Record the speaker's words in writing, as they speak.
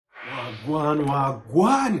Wagwan,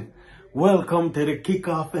 wagwan. Welcome to the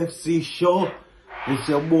Kickoff FC show. It's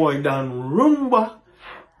your boy Dan Rumba.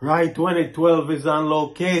 Right 2012 is on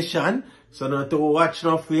location. So not to watch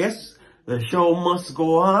no face. The show must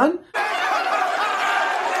go on.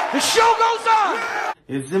 The show goes on!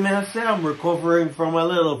 You see me, I say I'm recovering from a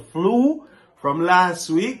little flu from last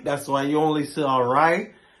week. That's why you only saw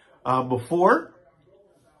Rai before.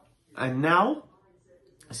 And now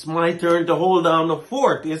it's my turn to hold down the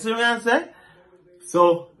fort. You see me, I say?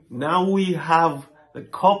 So now we have the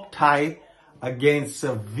cup tie against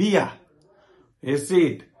Sevilla. You see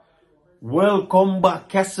it? Welcome back,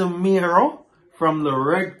 Casemiro, from the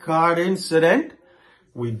red card incident.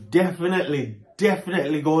 We definitely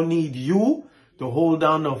gonna need you to hold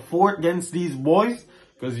down the fort against these boys.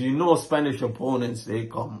 Because you know Spanish opponents, they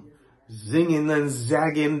come zinging and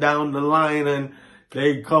zagging down the line and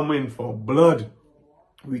they come in for blood.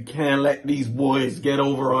 We can't let these boys get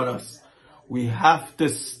over on us. We have to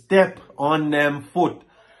step on them foot.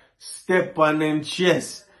 Step on them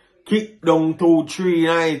chest. Kick down 2-3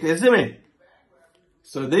 night. You see me?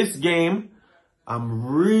 So this game, I'm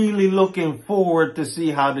really looking forward to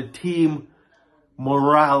see how the team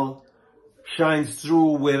morale shines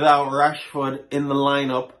through without Rashford in the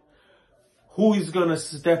lineup. Who is going to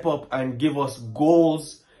step up and give us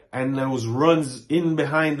goals and those runs in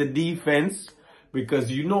behind the defense?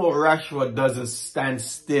 Because you know Rashford doesn't stand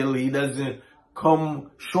still. He doesn't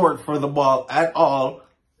come short for the ball at all.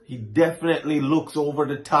 He definitely looks over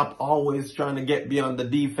the top, always trying to get beyond the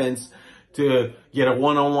defense to get a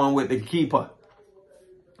one-on-one with the keeper.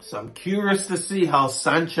 So I'm curious to see how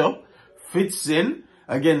Sancho fits in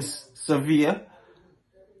against Sevilla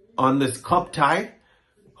on this cup tie.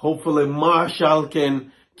 Hopefully Martial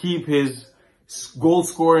can keep his goal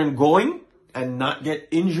scoring going and not get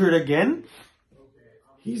injured again.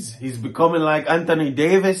 He's becoming like Anthony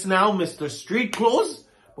Davis now, Mr. Street Clothes.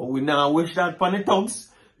 But we now wish that upon the thugs.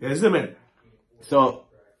 Yes, man. So,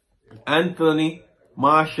 Anthony,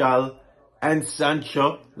 Martial, and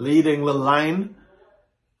Sancho leading the line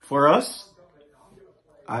for us.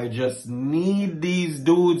 I just need these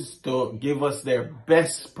dudes to give us their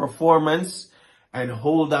best performance and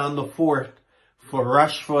hold down the fort for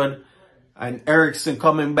Rashford and Eriksen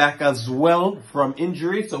coming back as well from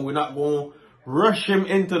injury. So we're not going to rush him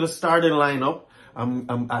into the starting lineup.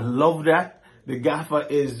 I love that. The gaffer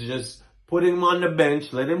is just putting him on the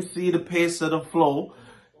bench. Let him see the pace of the flow.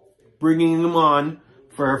 Bringing him on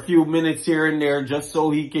for a few minutes here and there just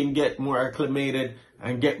so he can get more acclimated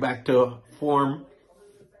and get back to form.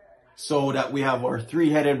 So that we have our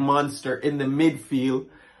three-headed monster in the midfield,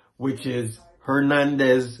 which is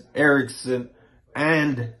Hernandez, Eriksen,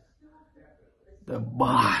 and the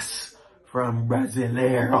boss from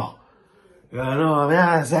Brasileiro. You know what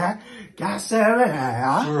I say?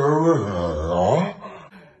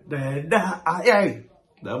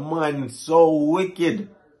 The man so wicked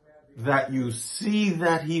that you see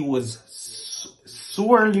that he was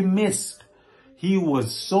sorely missed. He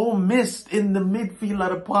was so missed in the midfield of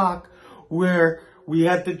the park where we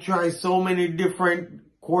had to try so many different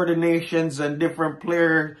coordinations and different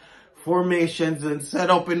player formations and set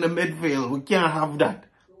up in the midfield. We can't have that.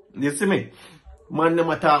 You see me? Man, them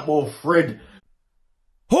talk about Fred.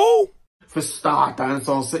 Who? For start and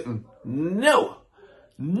so sitting. No.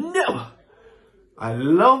 I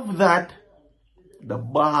love that the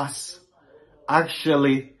boss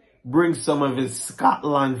actually brings some of his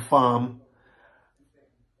Scotland farm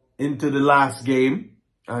into the last game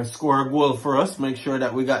and score a goal for us. Make sure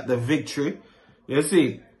that we got the victory. You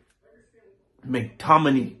see,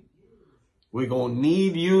 McTominay, we're going to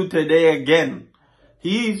need you today again.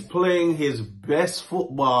 He's playing his best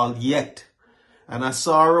football yet. And I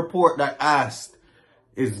saw a report that asked,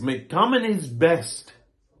 is McTominay's best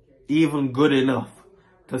even good enough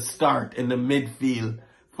to start in the midfield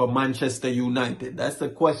for Manchester United? That's the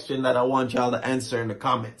question that I want y'all to answer in the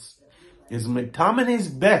comments. Is McTominay's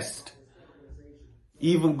best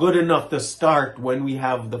even good enough to start when we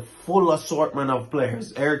have the full assortment of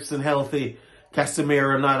players? Eriksen healthy,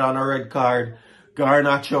 Casemiro not on a red card,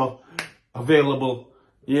 Garnacho available,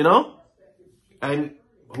 you know? And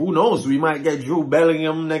who knows, we might get Drew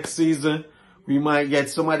Bellingham next season. We might get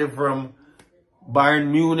somebody from Bayern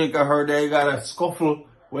Munich. I heard they got a scuffle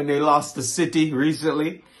when they lost to City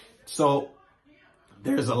recently. So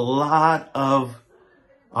there's a lot of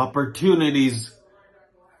opportunities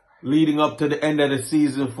leading up to the end of the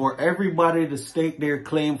season for everybody to stake their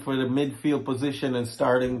claim for the midfield position and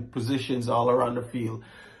starting positions all around the field.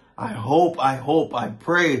 I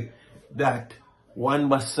pray that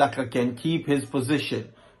Wan-Bissaka can keep his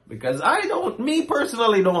position, because me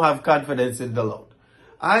personally don't have confidence in Dalot.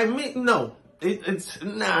 I mean, no. It's,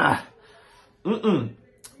 nah.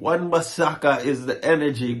 Wan-Bissaka is the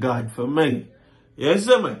energy god for me. You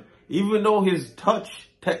see me? Even though his touch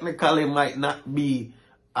technically might not be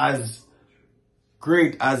as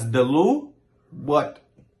great as Delu, but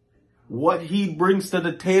what he brings to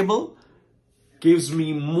the table gives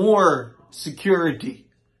me more security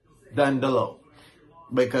than Delu.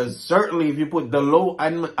 Because certainly if you put Delu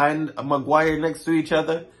and Maguire next to each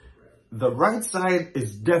other, the right side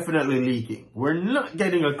is definitely leaking. We're not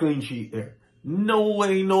getting a clean sheet there. No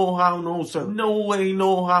way, no how, no sir. No way,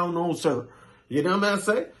 no how, no sir. You know what I'm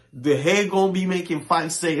saying? De Gea gonna be making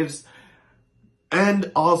 5 saves.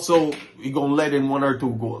 And also, he gonna let in 1 or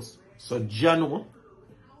 2 goals. So, Genoa,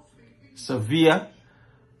 Sevilla.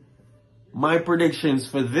 My predictions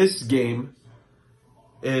for this game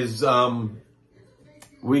is, it's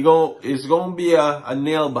gonna be a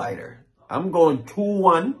nail biter. I'm going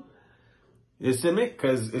 2-1. You see me?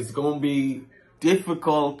 Because it's gonna be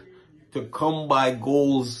difficult to come by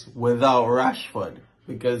goals without Rashford.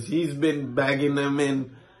 Because he's been bagging them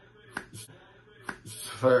in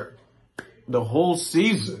for the whole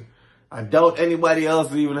season. I doubt anybody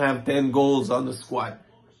else will even have 10 goals on the squad.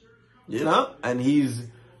 You know? And he's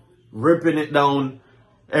ripping it down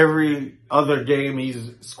every other game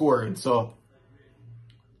he's scoring. So,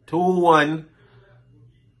 2-1.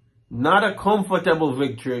 Not a comfortable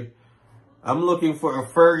victory. I'm looking for a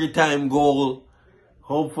Fergie time goal.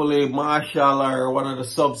 Hopefully Marshall or one of the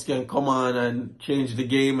subs can come on and change the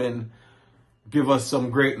game and give us some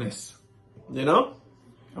greatness. You know?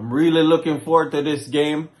 I'm really looking forward to this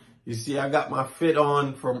game. You see, I got my fit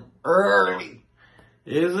on from early.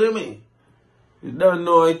 You see me? You don't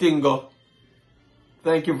know anything go.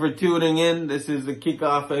 Thank you for tuning in. This is the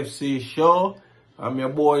Kickoff FC show. I'm your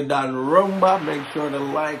boy Don Rumba. Make sure to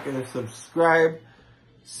like and subscribe.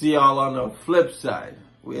 See y'all on the flip side.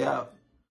 We out.